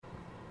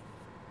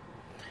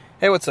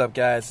Hey, what's up,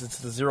 guys? It's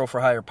the Zero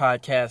for Hire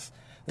podcast.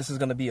 This is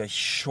going to be a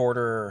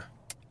shorter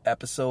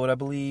episode, I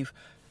believe.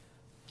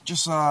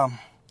 Just, I'm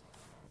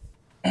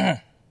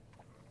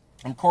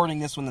recording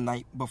this one the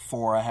night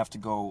before I have to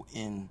go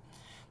in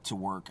to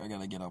work. I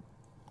got to get up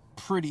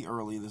pretty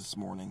early this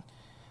morning.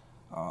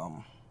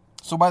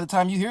 So by the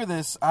time you hear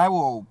this, I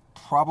will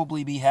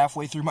probably be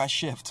halfway through my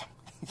shift.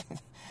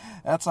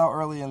 That's how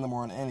early in the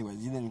morning. Anyways,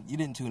 you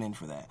didn't tune in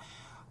for that.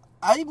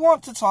 I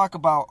want to talk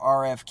about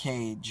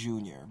RFK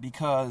Jr.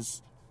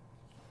 because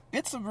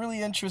it's a really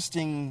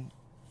interesting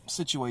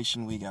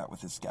situation we got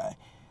with this guy.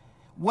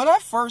 When I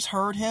first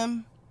heard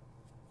him,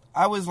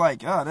 I was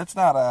like, oh, that's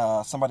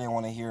not somebody I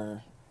want to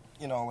hear.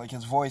 You know, like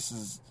his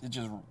voice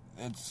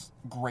it's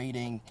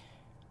grating.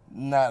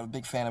 Not a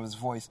big fan of his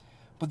voice.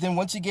 But then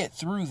once you get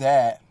through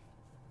that,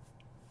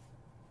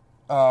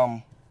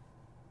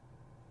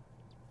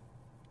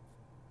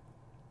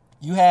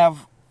 you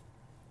have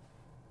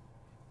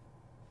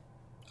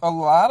a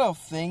lot of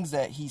things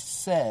that he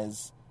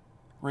says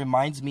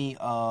reminds me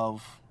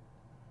of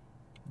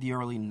the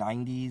early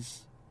 90s.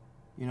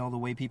 You know, the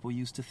way people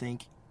used to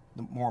think,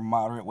 the more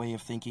moderate way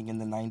of thinking in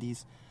the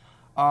 90s.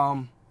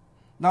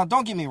 Now,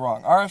 don't get me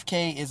wrong.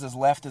 RFK is as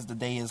left as the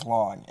day is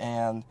long.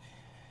 And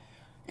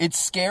it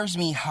scares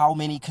me how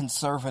many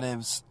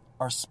conservatives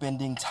are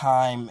spending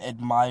time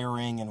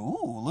admiring and,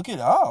 look at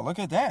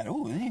that.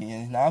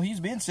 Now he's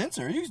being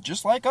censored. He's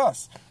just like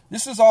us.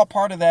 This is all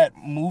part of that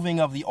moving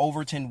of the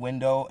Overton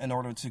window in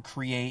order to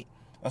create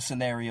a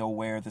scenario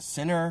where the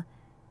center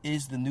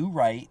is the new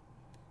right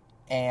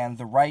and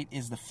the right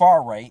is the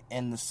far right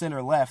and the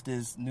center left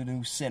is the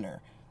new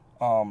center.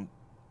 And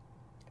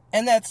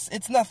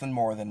it's nothing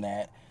more than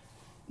that.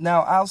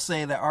 Now, I'll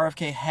say that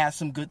RFK has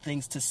some good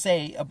things to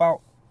say about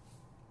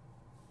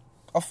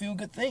a few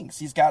good things.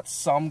 He's got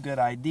some good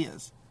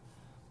ideas.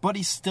 But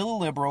he's still a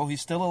liberal,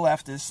 he's still a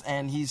leftist,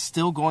 and he's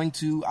still going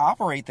to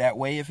operate that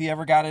way if he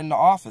ever got into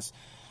office.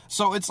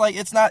 So it's like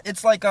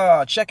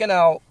checking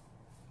out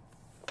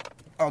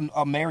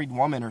a married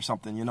woman or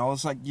something, you know?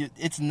 It's like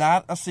it's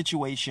not a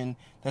situation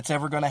that's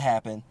ever going to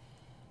happen.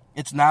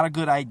 It's not a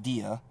good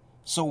idea.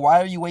 So why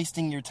are you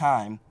wasting your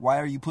time? Why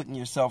are you putting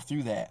yourself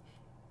through that?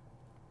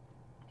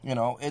 You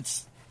know,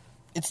 it's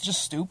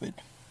just stupid.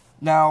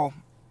 Now,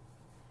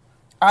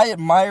 I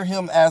admire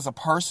him as a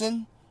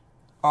person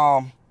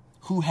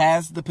who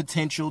has the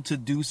potential to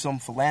do some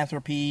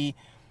philanthropy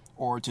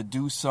or to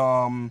do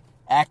some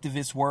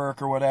activist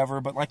work or whatever.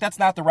 But, like, that's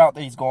not the route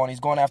that he's going. He's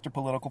going after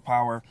political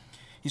power.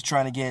 He's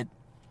trying to get,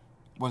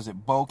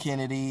 Bo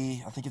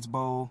Kennedy, I think it's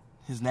Bo,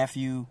 his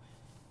nephew,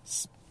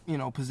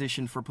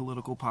 positioned for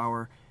political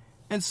power.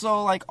 And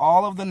so, like,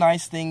 all of the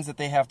nice things that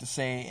they have to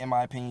say, in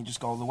my opinion,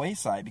 just go to the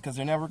wayside because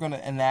they're never going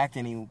to enact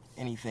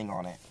anything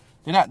on it.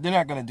 They're not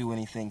going to do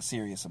anything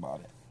serious about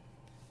it.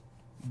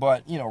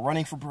 But,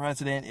 running for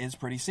president is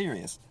pretty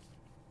serious.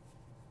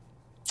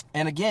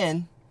 And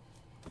again,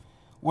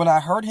 when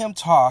I heard him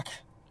talk,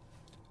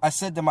 I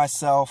said to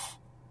myself,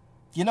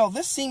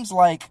 this seems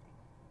like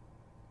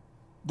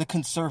the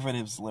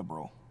conservatives'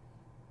 liberal.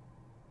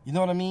 You know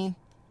what I mean?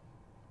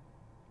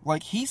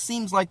 Like, he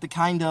seems like the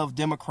kind of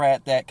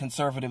Democrat that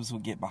conservatives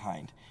would get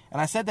behind. And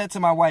I said that to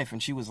my wife,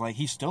 and she was like,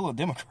 he's still a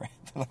Democrat.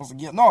 And I was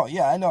like,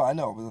 I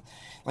know.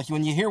 Like,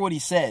 when you hear what he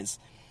says,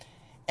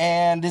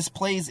 and this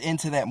plays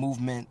into that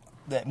movement,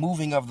 that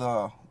moving of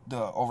the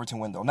Overton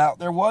window. Now,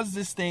 there was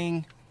this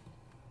thing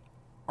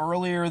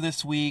earlier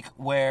this week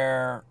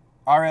where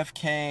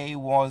RFK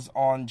was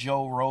on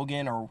Joe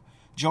Rogan, or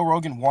Joe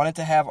Rogan wanted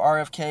to have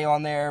RFK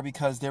on there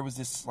because there was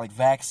this, like,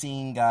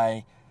 vaccine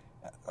guy.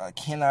 I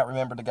cannot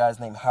remember the guy's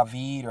name,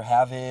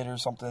 Havid or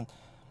something.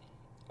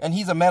 And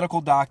he's a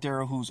medical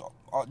doctor who's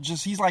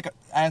he's like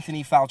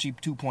Anthony Fauci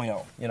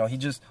 2.0. He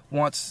just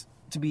wants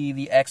to be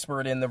the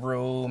expert in the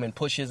room and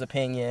push his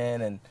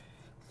opinion and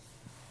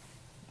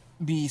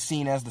be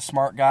seen as the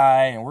smart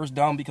guy. And we're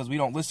dumb because we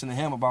don't listen to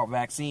him about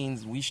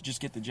vaccines. We should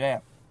just get the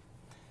jab.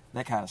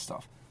 That kind of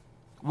stuff.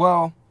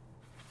 Well,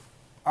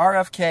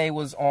 RFK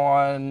was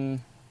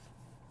on,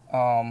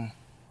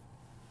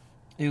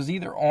 it was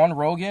either on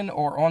Rogan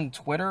or on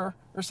Twitter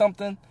or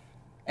something.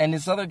 And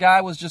this other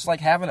guy was just like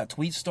having a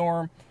tweet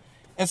storm.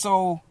 And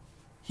so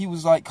he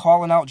was like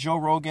calling out Joe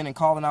Rogan and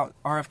calling out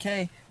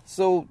RFK.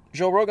 So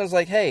Joe Rogan's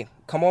like, hey,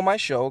 come on my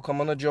show, come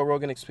on the Joe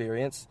Rogan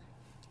Experience,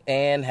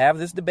 and have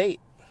this debate.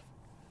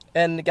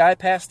 And the guy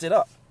passed it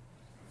up.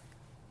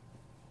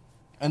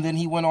 And then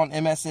he went on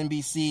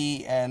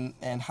MSNBC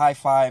and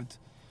high-fived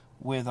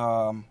with,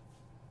 the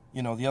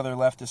other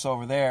leftists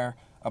over there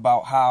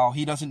about how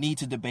he doesn't need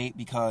to debate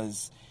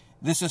because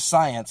this is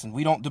science and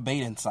we don't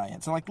debate in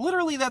science. And, like,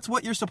 literally that's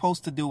what you're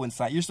supposed to do in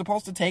science. You're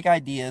supposed to take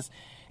ideas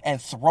and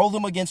throw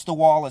them against the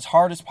wall as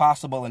hard as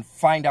possible and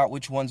find out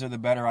which ones are the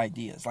better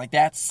ideas. Like,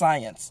 that's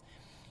science.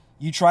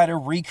 You try to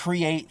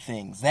recreate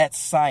things. That's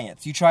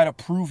science. You try to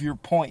prove your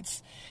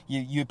points.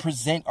 You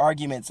present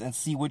arguments and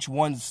see which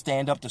ones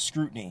stand up to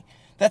scrutiny.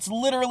 That's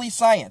literally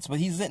science. But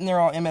he's sitting there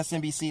on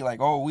MSNBC like,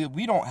 oh,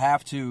 we don't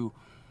have to,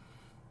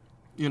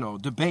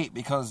 debate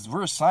because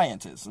we're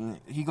scientists. And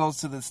he goes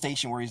to the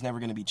station where he's never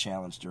going to be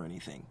challenged or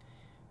anything.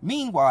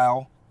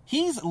 Meanwhile,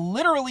 he's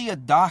literally a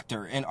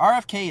doctor, and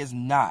RFK is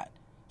not.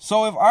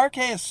 So if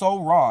RFK is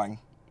so wrong,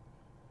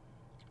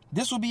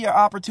 this would be your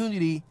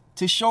opportunity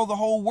to show the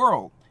whole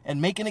world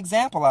and make an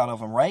example out of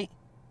him, right?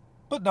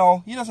 But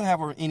no, he doesn't have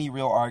any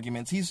real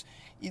arguments.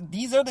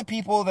 These are the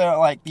people that are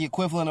like the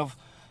equivalent of,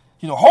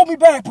 hold me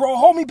back, bro,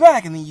 hold me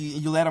back, and then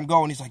you let him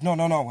go, and he's like, no.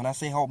 When I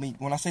say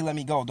let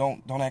me go,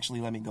 don't actually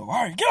let me go. All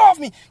right, get off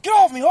me,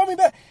 hold me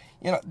back.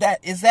 That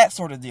is that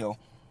sort of deal.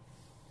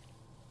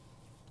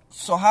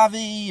 So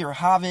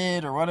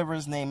Javid or whatever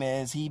his name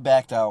is, he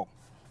backed out,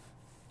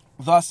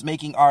 thus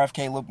making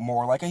RFK look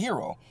more like a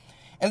hero.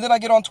 And then I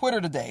get on Twitter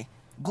today,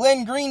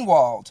 Glenn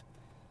Greenwald.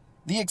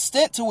 The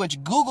extent to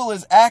which Google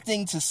is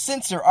acting to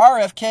censor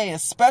RFK,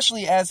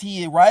 especially as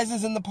he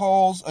rises in the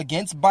polls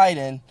against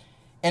Biden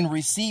and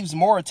receives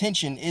more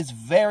attention, is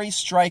very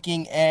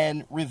striking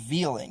and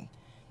revealing.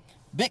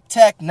 Big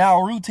Tech now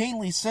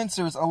routinely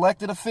censors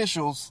elected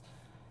officials,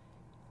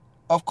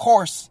 of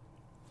course,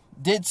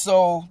 did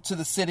so to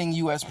the sitting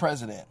U.S.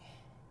 president.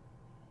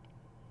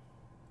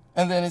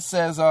 And then it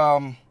says,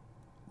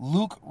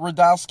 Luke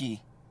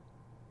Rudkowski.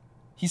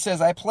 He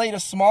says, I played a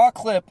small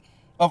clip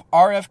of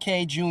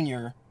RFK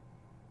Jr.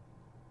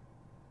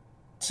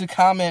 to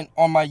comment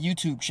on my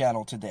YouTube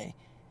channel today,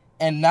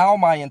 and now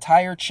my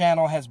entire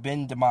channel has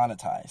been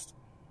demonetized.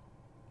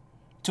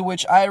 To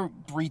which I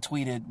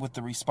retweeted with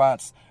the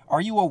response, are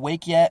you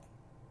awake yet?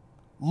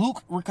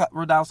 Luke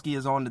Rudkowski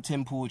is on the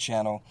Tim Pool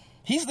channel.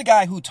 He's the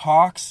guy who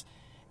talks,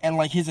 and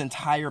like his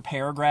entire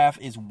paragraph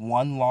is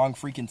one long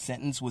freaking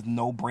sentence with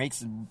no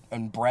breaks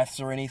and breaths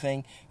or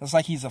anything. It's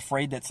like he's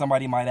afraid that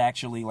somebody might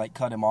actually like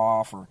cut him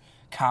off or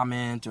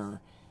comment or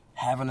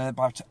have an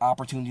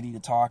opportunity to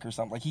talk or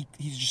something. Like he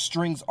just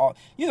strings all,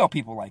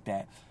 people like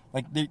that.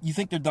 Like you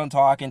think they're done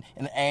talking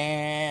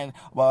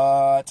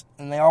but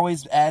they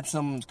always add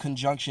some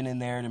conjunction in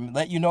there to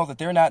let you know that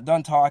they're not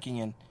done talking,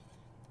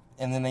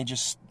 and then they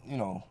just,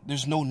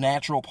 there's no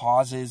natural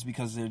pauses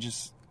because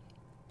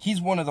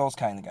he's one of those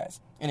kind of guys.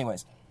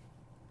 Anyways,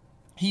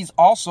 he's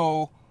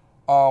also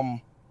a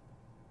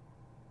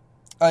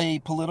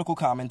political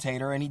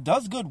commentator, and he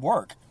does good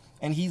work,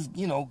 and he's,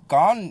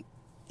 gone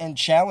and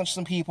challenged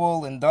some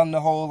people and done the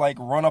whole like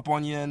run up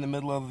on you in the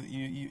middle of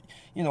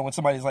when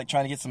somebody's like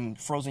trying to get some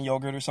frozen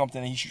yogurt or something,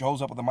 and he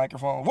shows up with a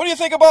microphone. What do you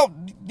think about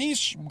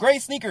these gray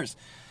sneakers?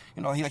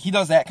 He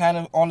does that kind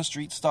of on the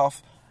street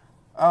stuff.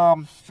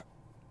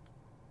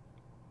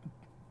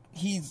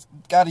 He's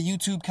got a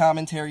YouTube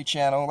commentary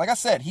channel. Like I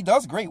said, he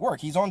does great work.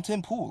 He's on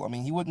Tim Pool. I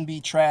mean, he wouldn't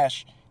be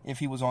trash if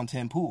he was on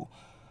Tim Pool.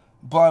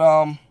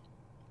 But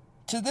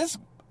to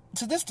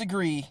this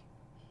degree,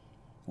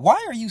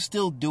 why are you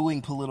still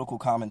doing political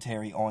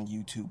commentary on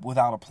YouTube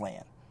without a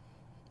plan?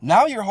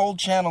 Now your whole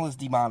channel is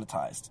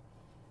demonetized.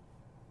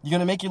 You're going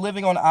to make your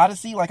living on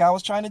Odyssey like I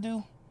was trying to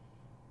do?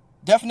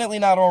 Definitely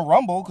not on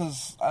Rumble,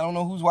 because I don't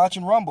know who's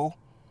watching Rumble.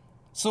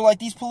 So like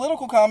these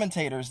political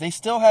commentators, they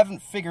still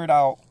haven't figured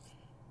out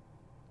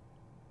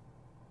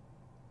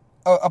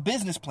a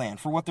business plan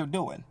for what they're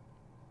doing.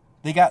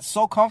 They got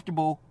so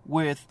comfortable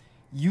with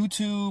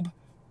YouTube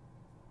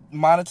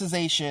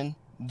monetization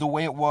the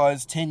way it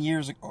was 10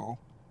 years ago.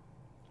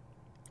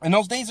 And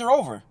those days are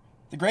over.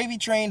 The gravy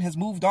train has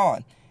moved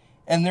on.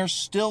 And they're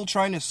still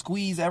trying to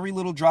squeeze every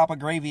little drop of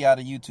gravy out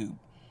of YouTube.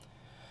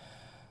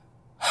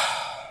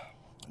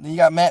 Then you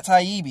got Matt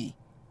Taibbi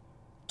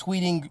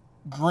tweeting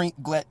Glenn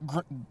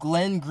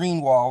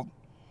Greenwald,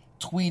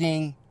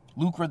 tweeting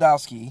Luke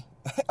Rudkowski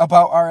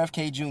about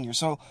RFK Jr.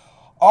 So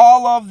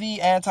all of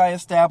the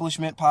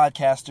anti-establishment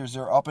podcasters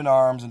are up in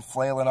arms and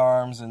flailing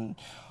arms and,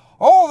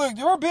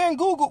 we're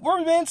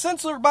being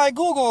censored by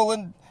Google,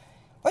 and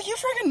like you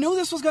freaking knew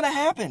this was going to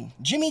happen.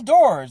 Jimmy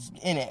Dore's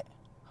in it.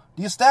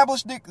 The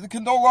establishment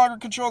can no longer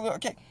control the...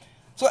 Okay.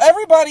 So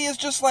everybody is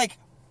just like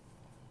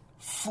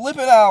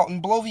flipping out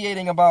and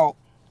bloviating about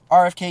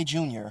RFK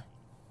Jr.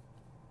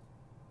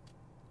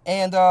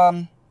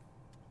 And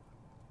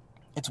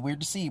it's weird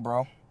to see,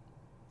 bro.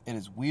 It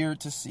is weird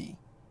to see.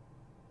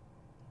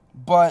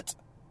 But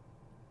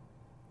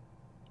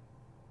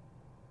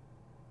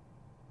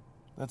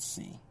let's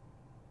see.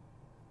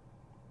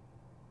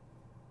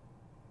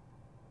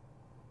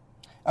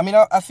 I mean,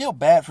 I feel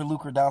bad for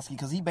Luke Rudkowski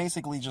because he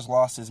basically just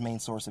lost his main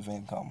source of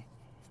income.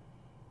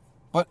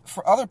 But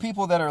for other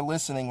people that are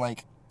listening,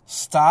 like,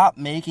 stop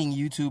making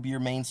YouTube your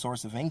main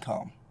source of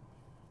income.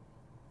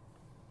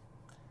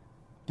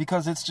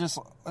 Because it's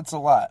a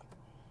lot.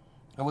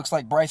 It looks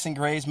like Bryson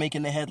Gray's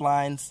making the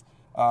headlines.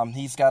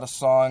 He's got a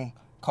song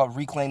called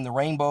Reclaim the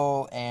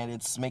Rainbow, and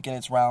it's making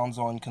its rounds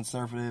on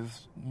conservative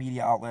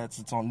media outlets.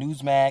 It's on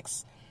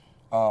Newsmax.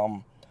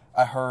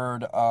 I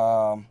heard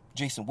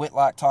Jason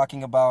Whitlock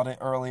talking about it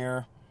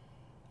earlier.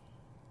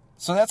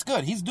 So that's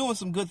good. He's doing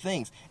some good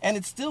things. And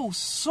it's still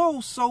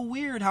so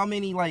weird how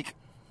many, like,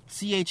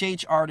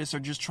 CHH artists are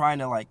just trying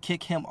to, like,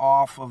 kick him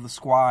off of the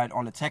squad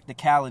on a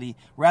technicality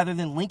rather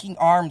than linking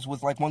arms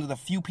with, like, one of the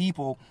few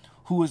people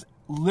who is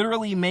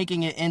literally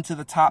making it into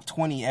the top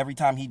 20 every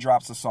time he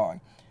drops a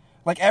song.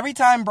 Like, every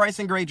time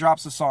Bryson Gray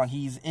drops a song,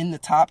 he's in the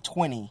top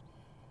 20.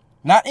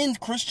 Not in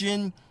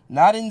Christian,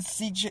 not in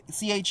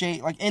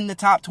CHA, like in the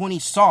top 20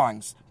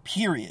 songs,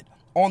 period,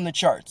 on the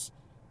charts.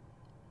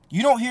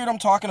 You don't hear them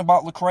talking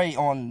about Lecrae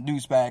on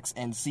Newsmax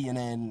and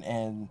CNN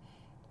and,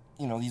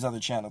 these other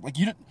channels. Like,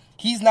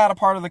 he's not a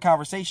part of the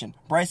conversation.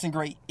 Bryson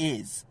Gray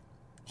is.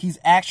 He's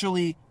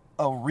actually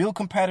a real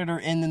competitor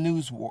in the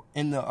news war,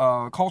 in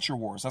the culture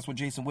wars. That's what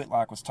Jason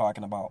Whitlock was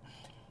talking about.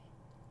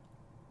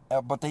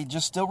 But they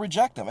just still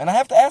reject him. And I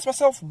have to ask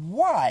myself,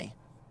 why?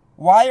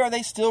 Why are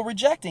they still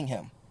rejecting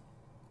him?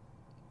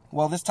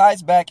 Well, this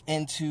ties back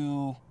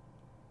into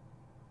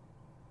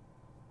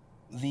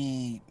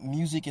the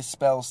Music is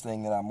Spells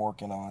thing that I'm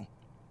working on.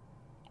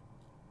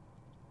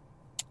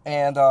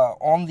 And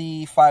on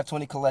the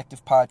 520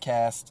 Collective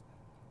podcast,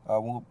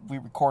 we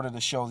recorded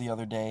a show the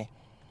other day.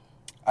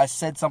 I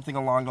said something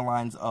along the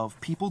lines of,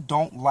 people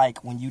don't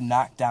like when you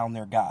knock down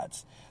their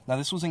gods. Now,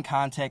 this was in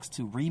context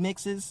to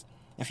remixes.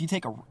 If you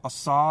take a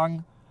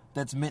song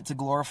that's meant to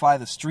glorify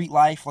the street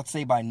life, let's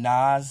say by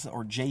Nas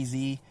or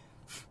Jay-Z,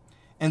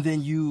 and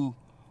then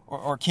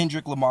or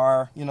Kendrick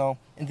Lamar, and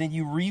then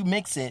you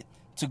remix it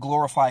to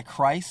glorify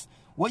Christ,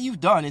 what you've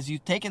done is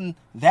you've taken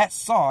that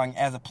song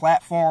as a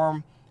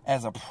platform,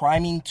 as a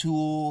priming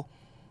tool,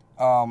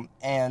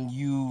 and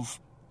you've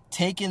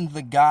taken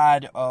the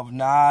God of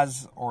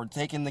Nas or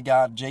taken the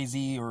God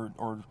Jay-Z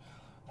or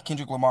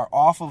Kendrick Lamar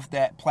off of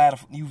that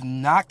platform. You've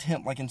knocked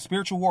him, like in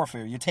spiritual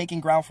warfare, you're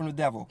taking ground from the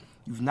devil.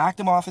 You've knocked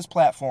him off his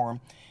platform,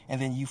 and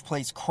then you've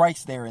placed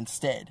Christ there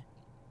instead.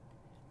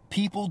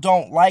 People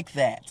don't like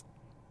that.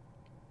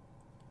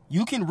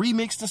 You can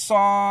remix the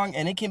song,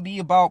 and it can be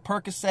about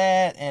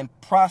Percocet and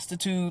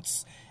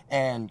prostitutes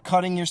and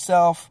cutting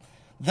yourself.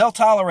 They'll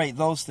tolerate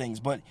those things,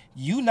 but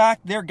you knock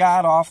their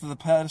God off of the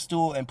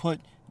pedestal and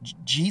put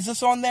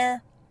Jesus on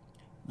there,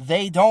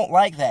 they don't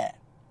like that.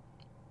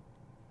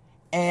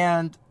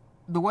 And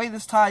the way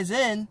this ties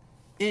in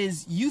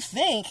is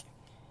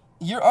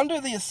you're under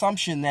the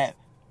assumption that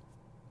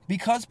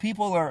because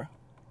people are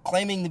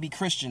claiming to be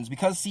Christians,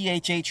 because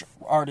CHH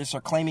artists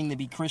are claiming to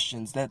be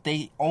Christians, that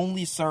they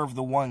only serve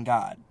the one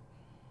God.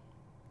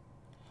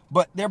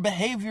 But their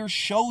behavior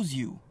shows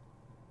you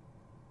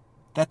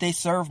that they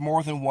serve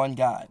more than one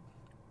God.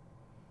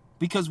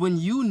 Because when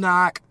you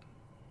knock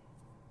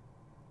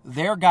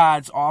their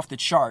gods off the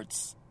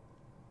charts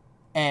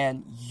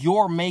and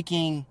you're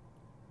making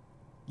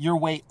your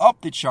way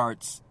up the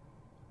charts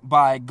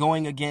by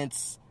going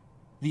against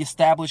the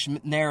established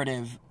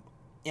narrative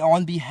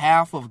on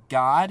behalf of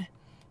God,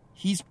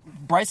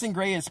 Bryson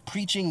Gray is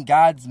preaching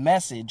God's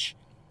message,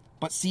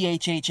 but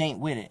CHH ain't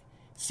with it.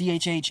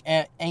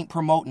 CHH ain't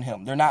promoting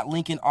him. They're not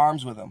linking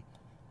arms with him.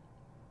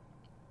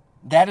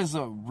 That is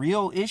a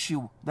real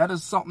issue. That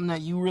is something that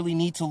you really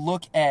need to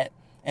look at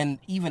and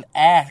even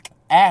ask.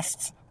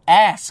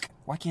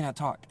 Why can't I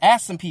talk?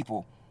 Ask some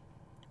people.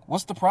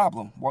 What's the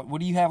problem? What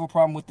do you have a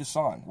problem with this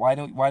song? Why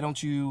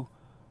don't you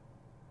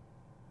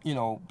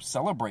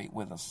celebrate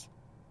with us?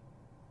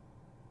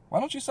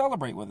 Why don't you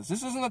celebrate with us?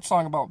 This isn't a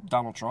song about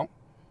Donald Trump.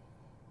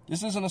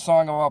 This isn't a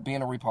song about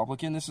being a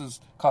Republican. This is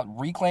called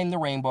Reclaim the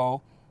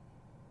Rainbow.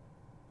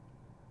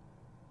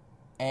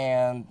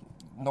 And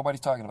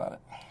nobody's talking about it.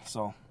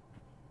 So,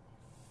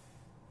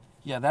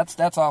 yeah,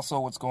 that's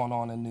also what's going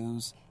on in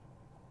news.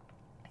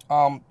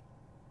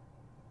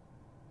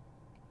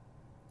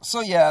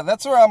 So yeah,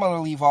 that's where I'm going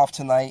to leave off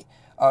tonight.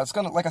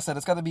 Like I said,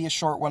 it's got to be a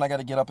short one. I got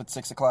to get up at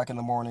 6 o'clock in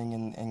the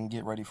morning and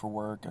get ready for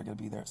work. I got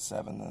to be there at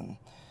 7. And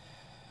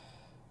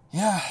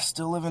yeah,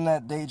 still living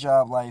that day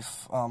job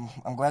life.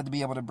 I'm glad to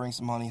be able to bring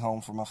some money home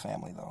for my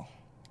family, though.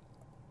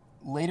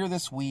 Later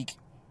this week,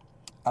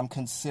 I'm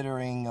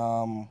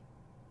considering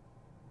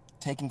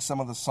taking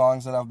some of the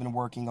songs that I've been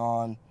working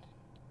on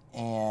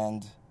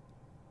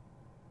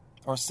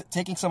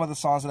taking some of the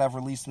songs that I've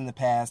released in the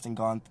past and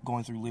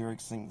going through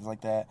lyrics, things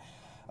like that.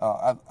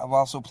 I'm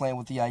also playing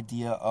with the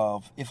idea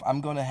of, if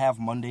I'm going to have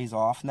Mondays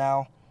off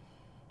now,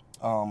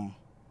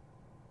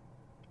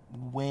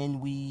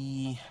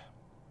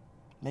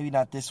 maybe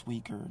not this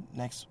week or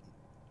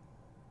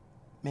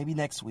maybe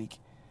next week,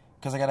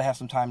 because I got to have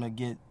some time to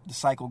get the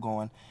cycle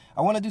going.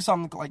 I want to do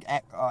something like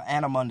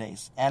Anime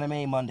Mondays.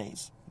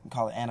 We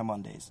call it Anime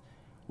Mondays,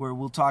 where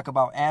we'll talk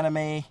about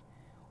anime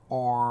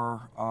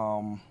or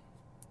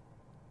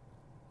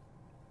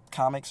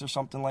comics or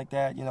something like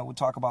that. We'll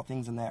talk about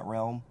things in that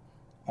realm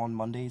on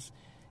Mondays,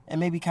 and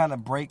maybe kind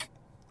of break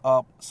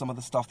up some of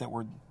the stuff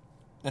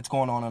that's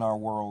going on in our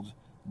world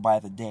by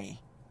the day.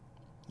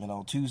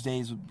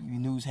 Tuesdays would be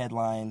news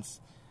headlines,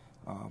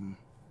 and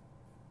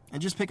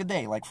just pick a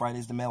day, like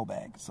Friday's the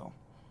mailbag. So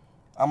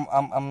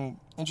I'm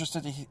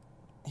interested to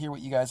hear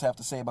what you guys have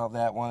to say about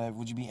that one.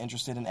 Would you be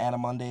interested in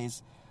Anime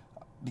Mondays?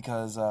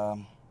 Because I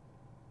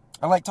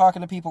like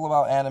talking to people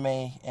about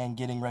anime and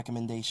getting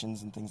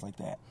recommendations and things like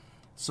that.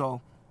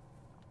 So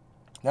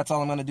that's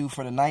all I'm going to do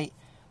for tonight.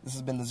 This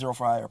has been the Zero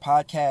for Hire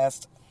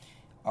podcast.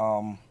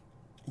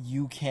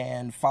 You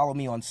can follow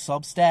me on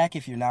Substack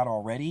if you're not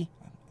already.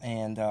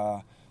 And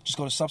just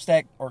go to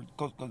Substack, or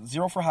go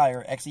Zero for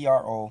Hire,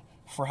 XERO,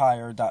 for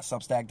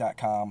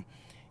hire.substack.com,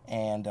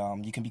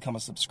 and you can become a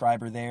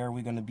subscriber there.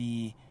 We're going to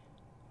be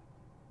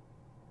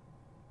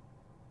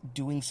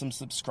doing some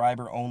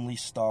subscriber-only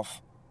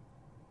stuff,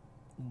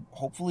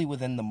 hopefully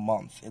within the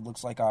month. It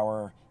looks like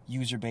our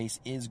user base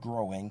is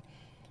growing.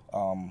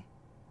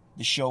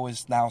 The show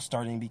is now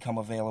starting to become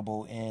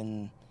available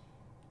in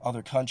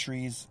other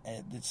countries.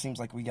 It seems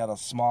like we got a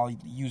small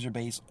user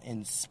base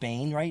in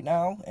Spain right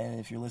now, and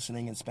if you're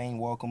listening in Spain,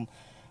 welcome.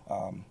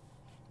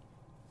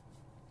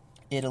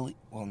 Italy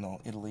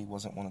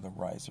wasn't one of the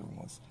riser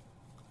ones.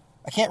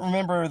 I can't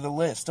remember the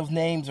list of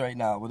names right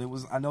now, but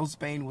I know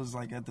Spain was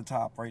like at the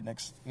top, right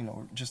next,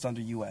 just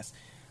under US.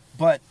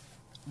 But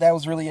that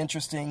was really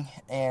interesting,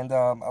 and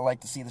I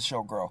like to see the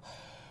show grow.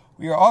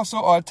 We are also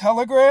on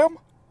Telegram.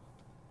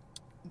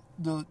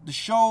 The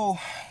show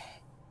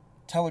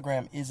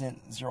Telegram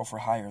isn't Zero for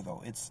Hire,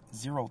 though. It's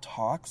Zero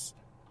Talks,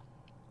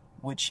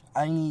 which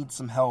I need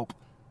some help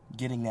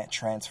getting that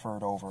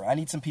transferred over. I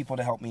need some people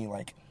to help me,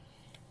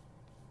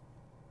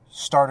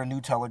 start a new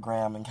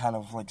Telegram and kind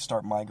of,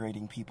 start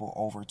migrating people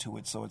over to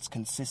it so it's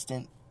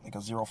consistent, like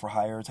a Zero for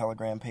Hire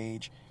Telegram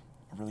page.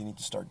 I really need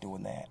to start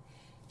doing that.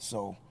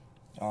 So,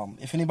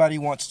 if anybody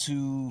wants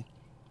to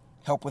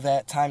help with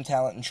that, time,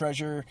 talent, and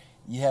treasure,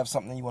 you have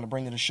something that you want to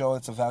bring to the show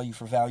that's a value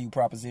for value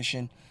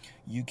proposition,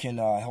 you can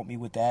help me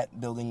with that,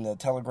 building the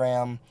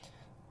Telegram.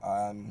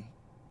 I'm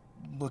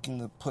looking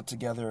to put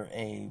together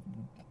a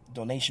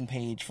donation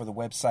page for the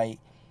website,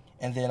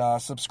 and then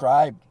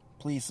subscribe.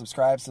 Please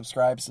subscribe.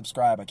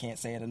 I can't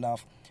say it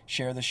enough.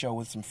 Share the show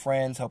with some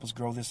friends. Help us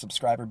grow this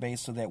subscriber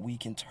base so that we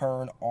can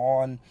turn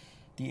on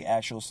the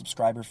actual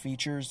subscriber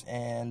features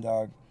and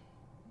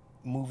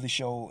move the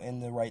show in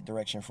the right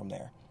direction from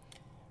there.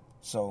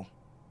 So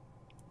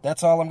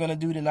that's all I'm going to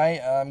do tonight.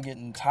 I'm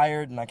getting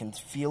tired and I can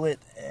feel it,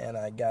 and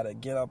I got to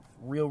get up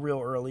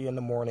real early in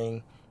the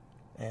morning,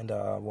 and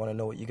I want to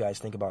know what you guys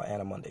think about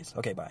Anna Mondays.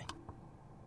 Okay, bye.